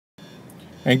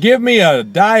And give me a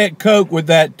Diet Coke with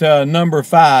that number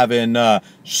 5 and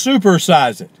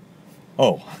supersize it.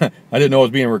 Oh, I didn't know it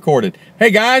was being recorded.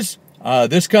 Hey guys,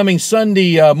 this coming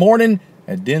Sunday morning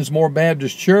at Dinsmore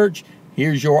Baptist Church,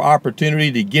 here's your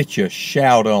opportunity to get your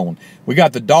shout on. We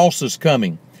got the Dawsons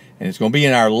coming, and it's going to be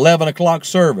in our 11 o'clock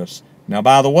service. Now,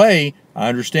 by the way, I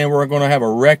understand we're going to have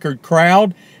a record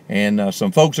crowd, and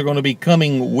some folks are going to be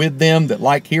coming with them that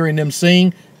like hearing them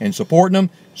sing and supporting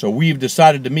them. So we've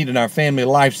decided to meet in our Family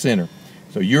Life Center.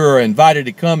 So you're invited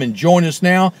to come and join us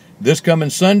now this coming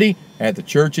Sunday at the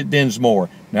Church at Dinsmore.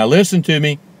 Now listen to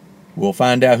me. We'll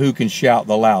find out who can shout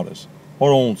the loudest.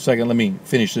 Hold on a second. Let me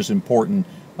finish this important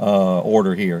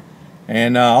order here.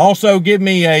 And also give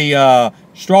me a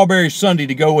strawberry sundae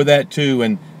to go with that too,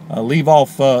 and leave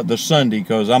off the Sunday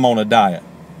because I'm on a diet.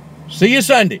 See you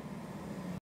Sunday.